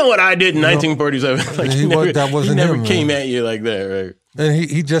 Do you know what I did in 1947? He never came at you like that, right? And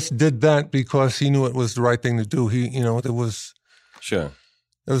he just did that because he knew it was the right thing to do. It was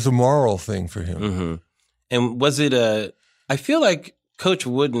a moral thing for him. And was it I feel like Coach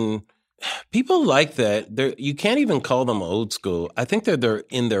Wooden, people like that. You can't even call them old school. I think they're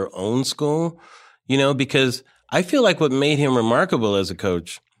in their own school, because I feel like what made him remarkable as a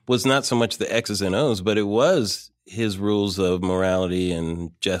coach was not so much the X's and O's, but it was his rules of morality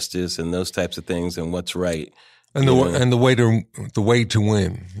and justice and those types of things and what's right. And the way to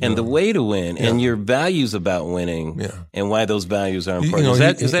win. And the way to win. Yeah. And your values about winning and why those values are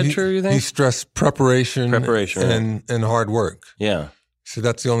important. Is that true, you think? He stressed preparation and hard work. Yeah. So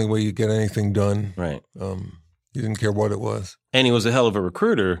that's the only way you get anything done. Right. He didn't care what it was. And he was a hell of a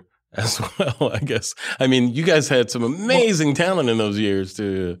recruiter as well, I guess. I mean, you guys had some amazing talent in those years,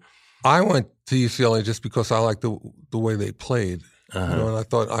 too. I went to UCLA just because I liked the way they played. And I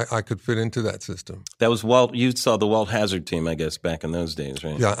thought I could fit into that system. That was Walt. You saw the Walt Hazzard team, I guess, back in those days,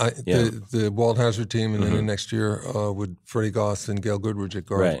 right? Yeah, the Walt Hazzard team, and then the next year with Freddie Goss and Gail Goodrich at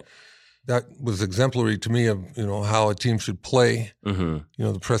guard. Right. That was exemplary to me of how a team should play.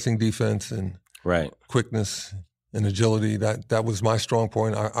 The pressing defense and quickness and agility. That was my strong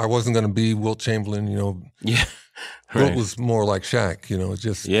point. I wasn't going to be Wilt Chamberlain. Yeah. Wilt was more like Shaq.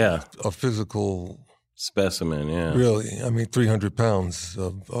 Just a physical specimen, yeah. Really, I mean, 300 pounds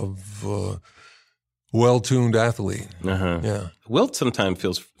of well-tuned athlete. Yeah. Wilt sometimes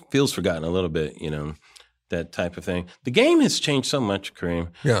feels forgotten a little bit, that type of thing. The game has changed so much, Kareem.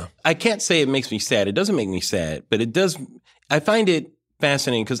 Yeah. I can't say it makes me sad. It doesn't make me sad, but it does. I find it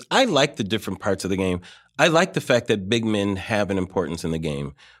fascinating because I like the different parts of the game. I like the fact that big men have an importance in the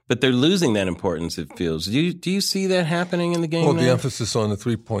game, but they're losing that importance, it feels. Do you see that happening in the game? Well, now? the emphasis on the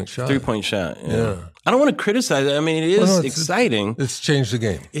 3-point shot. 3-point shot, yeah. I don't want to criticize it. I mean, it is exciting. It's changed the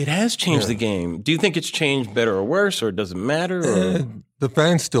game. It has changed the game. Do you think it's changed better or worse, or it doesn't matter? Or? The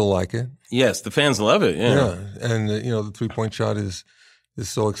fans still like it. Yes, the fans love it, Yeah, and, the 3-point shot is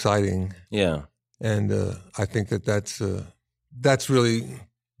so exciting. Yeah. And I think that's really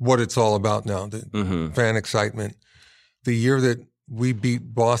what it's all about now, the fan excitement. The year that we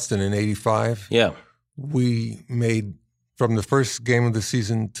beat Boston in '85, we made, from the first game of the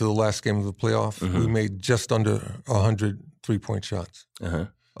season to the last game of the playoff, we made just under 100 3-point shots.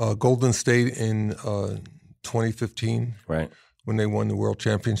 Golden State in 2015, right, when they won the World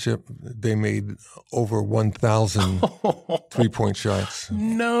Championship, they made over 1,000 3-point shots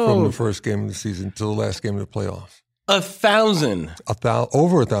from the first game of the season to the last game of the playoffs. 1,000.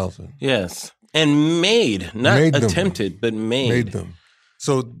 Over 1,000. Yes. And not attempted, but made. Made them.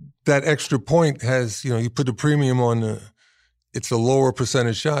 So that extra point has, you put a premium on it's a lower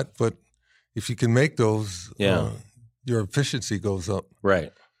percentage shot, but if you can make those, your efficiency goes up.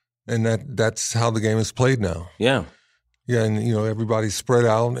 Right. And that's how the game is played now. Yeah. Yeah, and, everybody's spread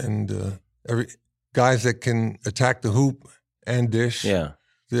out, and guys that can attack the hoop and dish. Yeah.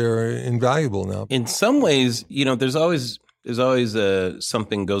 They're invaluable now. In some ways, there's always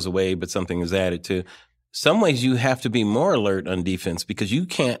something goes away, but something is added to. Some ways you have to be more alert on defense because you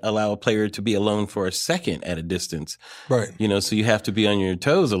can't allow a player to be alone for a second at a distance. Right. So you have to be on your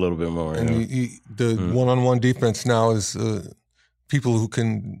toes a little bit more. And the one-on-one defense now is people who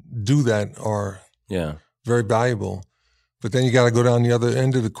can do that are very valuable. But then you got to go down the other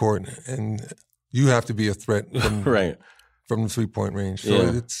end of the court, and you have to be a threat from, right. from the 3-point range.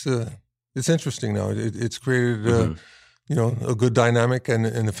 So it's interesting now. It's created a good dynamic, and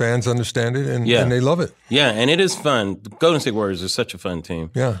the fans understand it, and they love it. Yeah, and it is fun. The Golden State Warriors are such a fun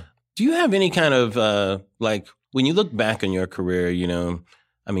team. Yeah. Do you have any kind of, when you look back on your career,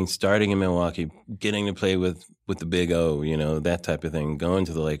 starting in Milwaukee, getting to play with the Big O, that type of thing, going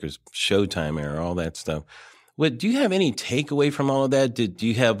to the Lakers, Showtime era, all that stuff. Do you have any takeaway from all of that? Do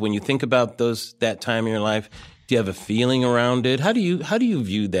you have, when you think about that time in your life, do you have a feeling around it? How do you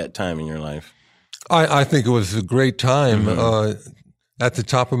view that time in your life? I think it was a great time at the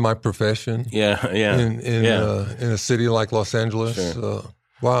top of my profession. Yeah. In a city like Los Angeles. Sure.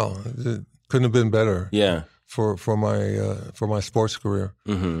 Wow, it couldn't have been better. Yeah. For my sports career,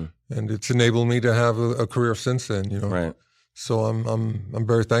 and it's enabled me to have a career since then. Right. So I'm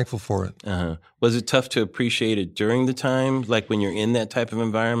very thankful for it. Was it tough to appreciate it during the time, like when you're in that type of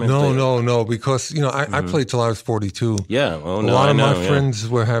environment? No, because I played till I was 42. Yeah, a lot of my friends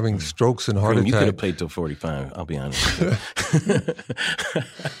were having strokes and heart attacks. You could have played till 45. I'll be honest with you.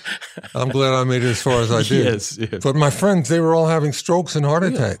 I'm glad I made it as far as I did. Yes. But my friends, they were all having strokes and heart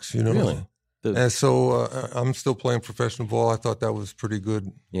attacks. Really. And so I'm still playing professional ball. I thought that was pretty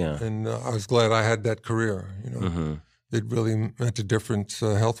good. Yeah. And I was glad I had that career. It really meant a difference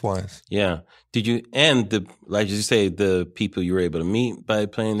health-wise. Yeah. Did you, and like you say, the people you were able to meet by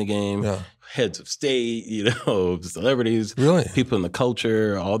playing the game, heads of state, celebrities, really, people in the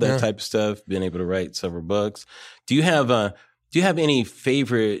culture, all that type of stuff, being able to write several books. Do you have any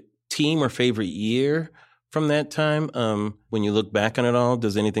favorite team or favorite year from that time? When you look back on it all,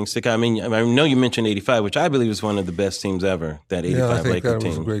 does anything stick out? I mean, I know you mentioned 85, which I believe is one of the best teams ever, that 85 I think Laker that team.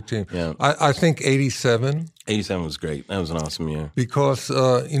 was a great team. Yeah. I think 87. 87 was great. That was an awesome year. Because,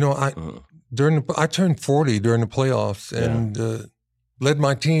 I turned 40 during the playoffs and led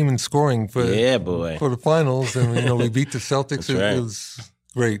my team in scoring for the finals. And, we beat the Celtics. It was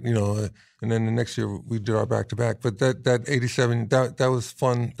great, and then the next year we did our back-to-back. But that 87, that was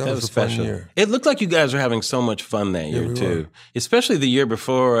fun. That was a special. fun year. It looked like you guys were having so much fun that year, too. Especially the year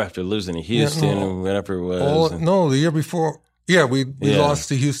before, after losing to Houston or whatever it was. The year before. Yeah, we lost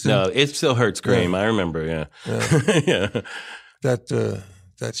to Houston. No, it still hurts, Kareem. I remember, yeah.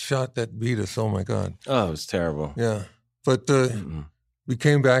 That shot that beat us, oh, my God. Oh, it was terrible. Yeah. But we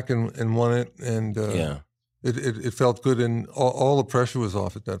came back and won it, and it felt good, and all the pressure was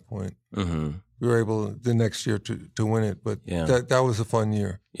off at that point. Mm-hmm. We were able the next year to win it, but that was a fun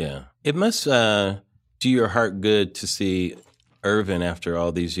year. Yeah. It must do your heart good to see Earvin after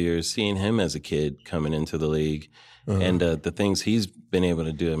all these years, seeing him as a kid coming into the league. And the things he's been able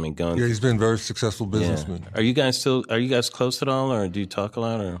to do. I mean, he's been a very successful businessman. Are you guys close at all, or do you talk a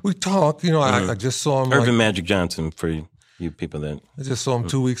lot? Or we talk. I just saw him. Earvin Magic Johnson for you You people that I just saw him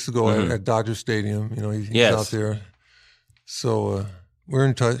 2 weeks ago at Dodger Stadium. You know, he's out there. So we're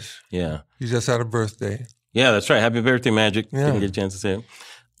in touch. Yeah. He just had a birthday. Yeah, that's right. Happy birthday, Magic. Yeah. Didn't get a chance to say it.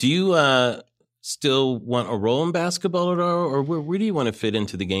 Do you still want a role in basketball at all, or where do you want to fit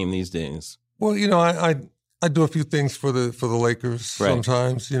into the game these days? Well, you know, I do a few things for the Lakers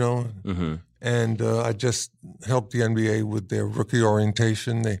sometimes, you know, and I just help the NBA with their rookie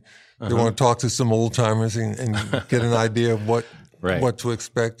orientation. They want to talk to some old timers and get an idea of what to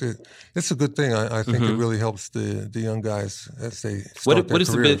expect. It's a good thing. I think it really helps the young guys as they start their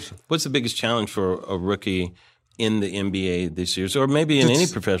careers. What's the biggest challenge for a rookie in the NBA this year, or maybe in any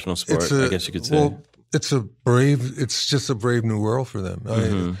professional sport? I guess you could say. Well, it's just a brave new world for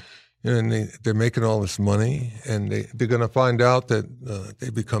them. And they're making all this money, and they're going to find out that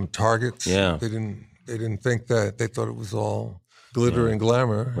they become targets. Yeah, they didn't think that. They thought it was all glitter and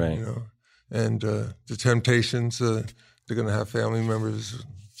glamour. Right. You know, and the temptations. They're going to have family members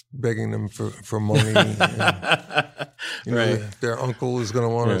begging them for money. And, their uncle is going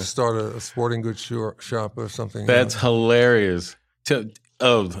to want to start a sporting goods shop or something. That's hilarious.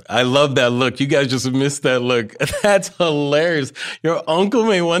 I love that look. You guys just missed that look. That's hilarious. Your uncle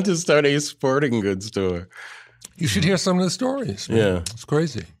may want to start a sporting goods store. You should hear some of the stories. Man. Yeah. It's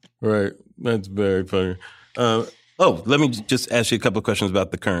crazy. Right. That's very funny. Let me just ask you a couple of questions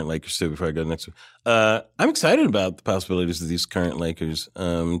about the current Lakers, too, before I go to the next one. I'm excited about the possibilities of these current Lakers.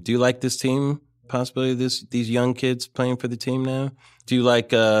 Do you like this team, possibility of these young kids playing for the team now? Do you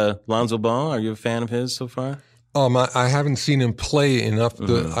like Lonzo Ball? Are you a fan of his so far? I haven't seen him play enough.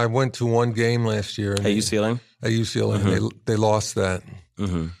 I went to one game last year. At UCLA? At UCLA. They lost that.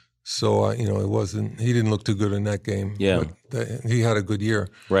 So, it wasn't – he didn't look too good in that game. Yeah. But he had a good year.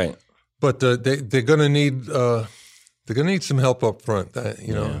 Right. But they're going to need they're going to need some help up front.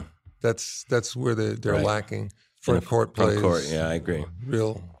 That's where they're lacking. Front court plays. Front court, yeah, I agree.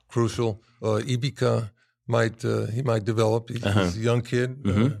 Real crucial. Ivica might develop. He's a young kid,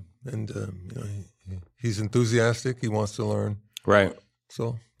 and he's enthusiastic. He wants to learn. Right.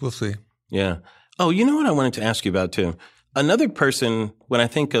 So we'll see. Yeah. Oh, you know what I wanted to ask you about too? Another person, when I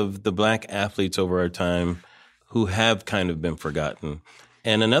think of the black athletes over our time who have kind of been forgotten,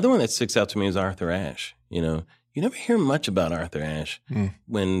 and another one that sticks out to me is Arthur Ashe. You know, you never hear much about Arthur Ashe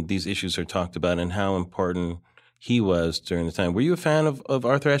when these issues are talked about and how important he was during the time. Were you a fan of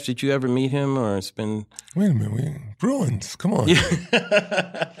Arthur Ashe? Did you ever meet him or spend? Wait a minute, Bruins, come on.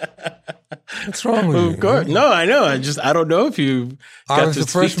 What's wrong with you? Of course. No, I know. I don't know if you got I was a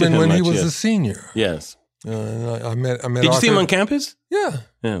freshman when he was a senior. Yes. I met Did you see him on campus? Yeah.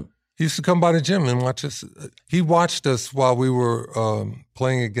 Yeah. He used to come by the gym and watch us. He watched us while we were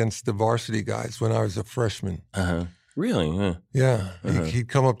playing against the varsity guys when I was a freshman. Really? Yeah. He'd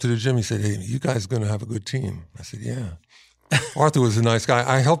come up to the gym. He said, "Hey, you guys are going to have a good team." I said, "Yeah." Arthur was a nice guy.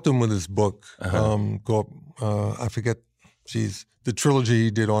 I helped him with his book. I forget, the trilogy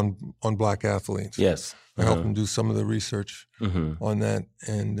he did on black athletes. Yes. I helped him do some of the research on that.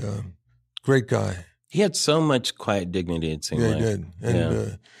 And great guy. He had so much quiet dignity, it seemed like. Yeah, he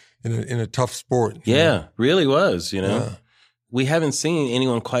did. And in a tough sport. Yeah, really was, you know. Yeah. We haven't seen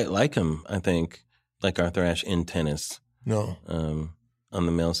anyone quite like him, I think, like Arthur Ashe in tennis. No. On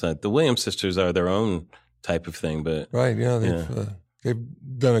the male side. The Williams sisters are their own type of thing, but... Right, yeah. They've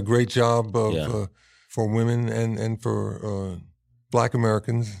done a great job for women and for black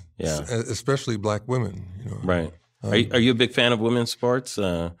Americans, especially black women. You know. Right. Are you a big fan of women's sports?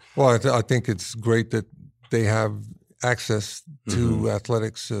 Well, I think it's great that they have access to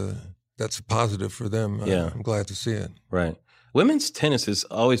athletics. That's a positive for them. I'm glad to see it. Right. Women's tennis has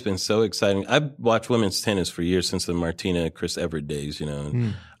always been so exciting. I've watched women's tennis for years, since the Martina, Chris Evert days, you know.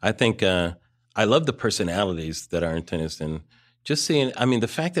 And I think I love the personalities that are in tennis, and just seeing, I mean, the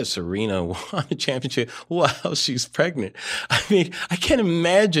fact that Serena won a championship while she's pregnant. I mean, I can't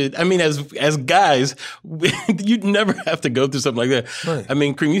imagine. I mean, as guys, you'd never have to go through something like that. Right. I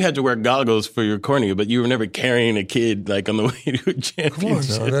mean, Kareem, you had to wear goggles for your cornea, but you were never carrying a kid like on the way to a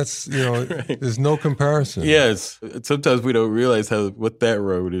championship. Come on, now. That's, right. There's no comparison. Yes. Sometimes we don't realize what that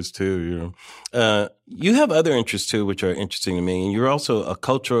road is too, you know. You have other interests too, which are interesting to me. And you're also a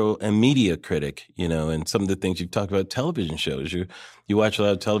cultural and media critic, you know, and some of the things you've talked about, television shows. You watch a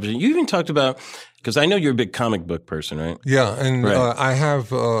lot of television. You even talked about, because I know you're a big comic book person, right? Yeah, and I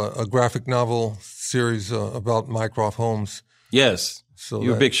have a graphic novel series about Mycroft Holmes. Yes. So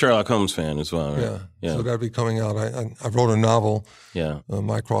you're a big Sherlock Holmes fan as well, right? Yeah. So that'll be coming out. I wrote a novel,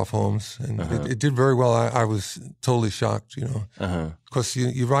 Mycroft Holmes, and it did very well. I was totally shocked, because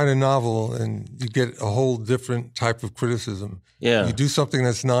you write a novel and you get a whole different type of criticism. Yeah. You do something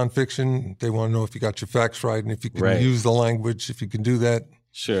that's nonfiction, they want to know if you got your facts right and if you can use the language. If you can do that,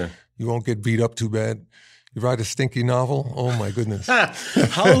 sure, you won't get beat up too bad. You write a stinky novel, oh my goodness.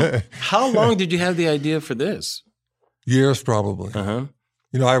 How long did you have the idea for this? Years, probably.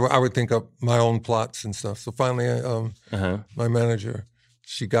 I would think up my own plots and stuff. So finally, my manager,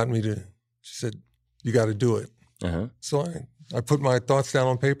 she said, you got to do it. So I put my thoughts down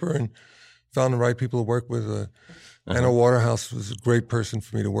on paper and found the right people to work with. Anna Waterhouse was a great person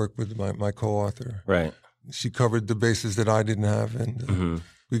for me to work with, my co-author. Right. She covered the bases that I didn't have, and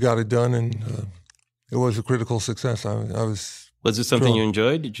we got it done, and it was a critical success. I was it something you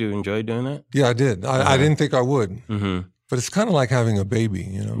enjoyed? Did you enjoy doing that? Yeah, I did. I didn't think I would. But it's kind of like having a baby,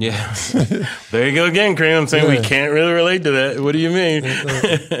 Yeah. There you go again, Kareem. I'm saying we can't really relate to that. What do you mean?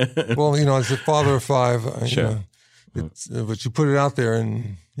 Well, as a father of 5, but you put it out there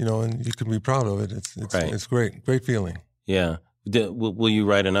and you can be proud of it. It's great. Great feeling. Yeah. Will you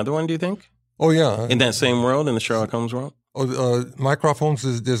write another one, do you think? Oh, yeah. In that same world, in the Sherlock Holmes world? Mycroft Holmes,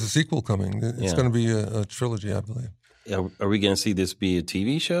 there's a sequel coming. It's going to be a trilogy, I believe. Are we going to see this be a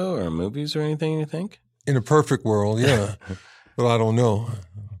TV show or movies or anything, you think? In a perfect world, yeah. But I don't know.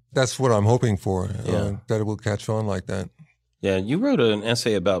 That's what I'm hoping for, that it will catch on like that. Yeah, you wrote an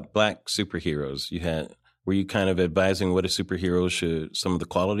essay about Black superheroes. Were you kind of advising what a superhero some of the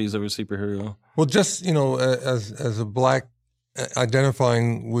qualities of a superhero? Well, just, as a Black,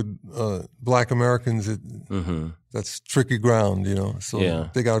 identifying with Black Americans, that's tricky ground, so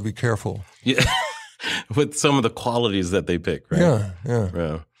they got to be careful. Yeah, with some of the qualities that they pick, right? Yeah.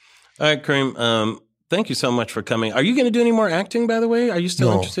 All right, Kareem, thank you so much for coming. Are you going to do any more acting, by the way? Are you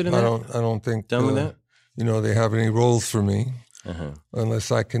still interested in that? I don't think. Done with that? They have any roles for me,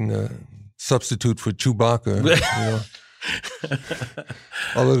 unless I can substitute for Chewbacca.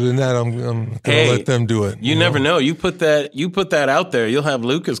 Other than that, I'm going to let them do it. You never know. You put that out there, you'll have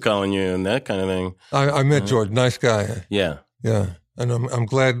Lucas calling you and that kind of thing. I met George, nice guy. Yeah. And I'm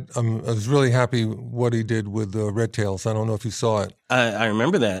glad. I was really happy what he did with Red Tails. I don't know if you saw it. I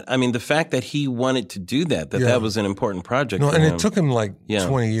remember that. I mean, the fact that he wanted to do that was an important project. No, and it took him like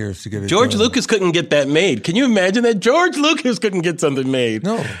 20 years to get it George done. Lucas couldn't get that made. Can you imagine that? George Lucas couldn't get something made.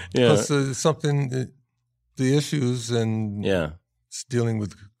 No, because the issues and it's dealing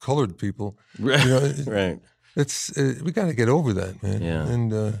with colored people. Right. Right. It's we got to get over that, man. Yeah.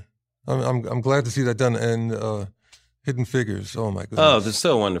 And I'm glad to see that done. And Hidden Figures. Oh my goodness. Oh, that's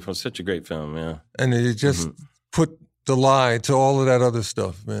so wonderful. Such a great film. Yeah. And it just put the lie to all of that other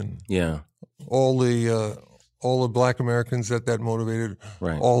stuff, man. Yeah. All the Black Americans that motivated.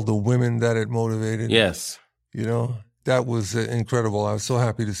 Right. All the women that it motivated. Yes. That was incredible. I was so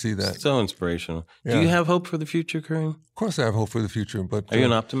happy to see that. So inspirational. Yeah. Do you have hope for the future, Kareem? Of course I have hope for the future. But are you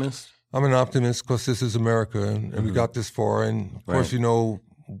an optimist? I'm an optimist because this is America and we got this far. And, of course,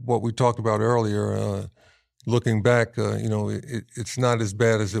 what we talked about earlier, looking back, it's not as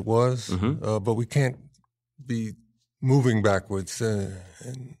bad as it was. But we can't be moving backwards.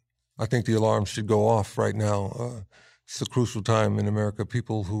 And I think the alarm should go off right now. It's a crucial time in America.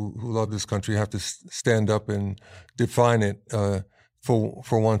 People who love this country have to stand up and define it for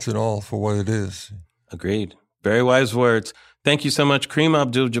once and all for what it is. Agreed. Very wise words. Thank you so much, Kareem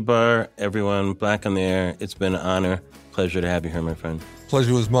Abdul-Jabbar, everyone, Black on the Air. It's been an honor. Pleasure to have you here, my friend.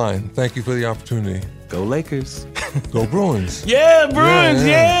 Pleasure was mine. Thank you for the opportunity. Go Lakers. Go Bruins. Yeah, Bruins.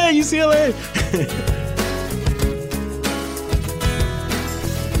 Yeah, UCLA.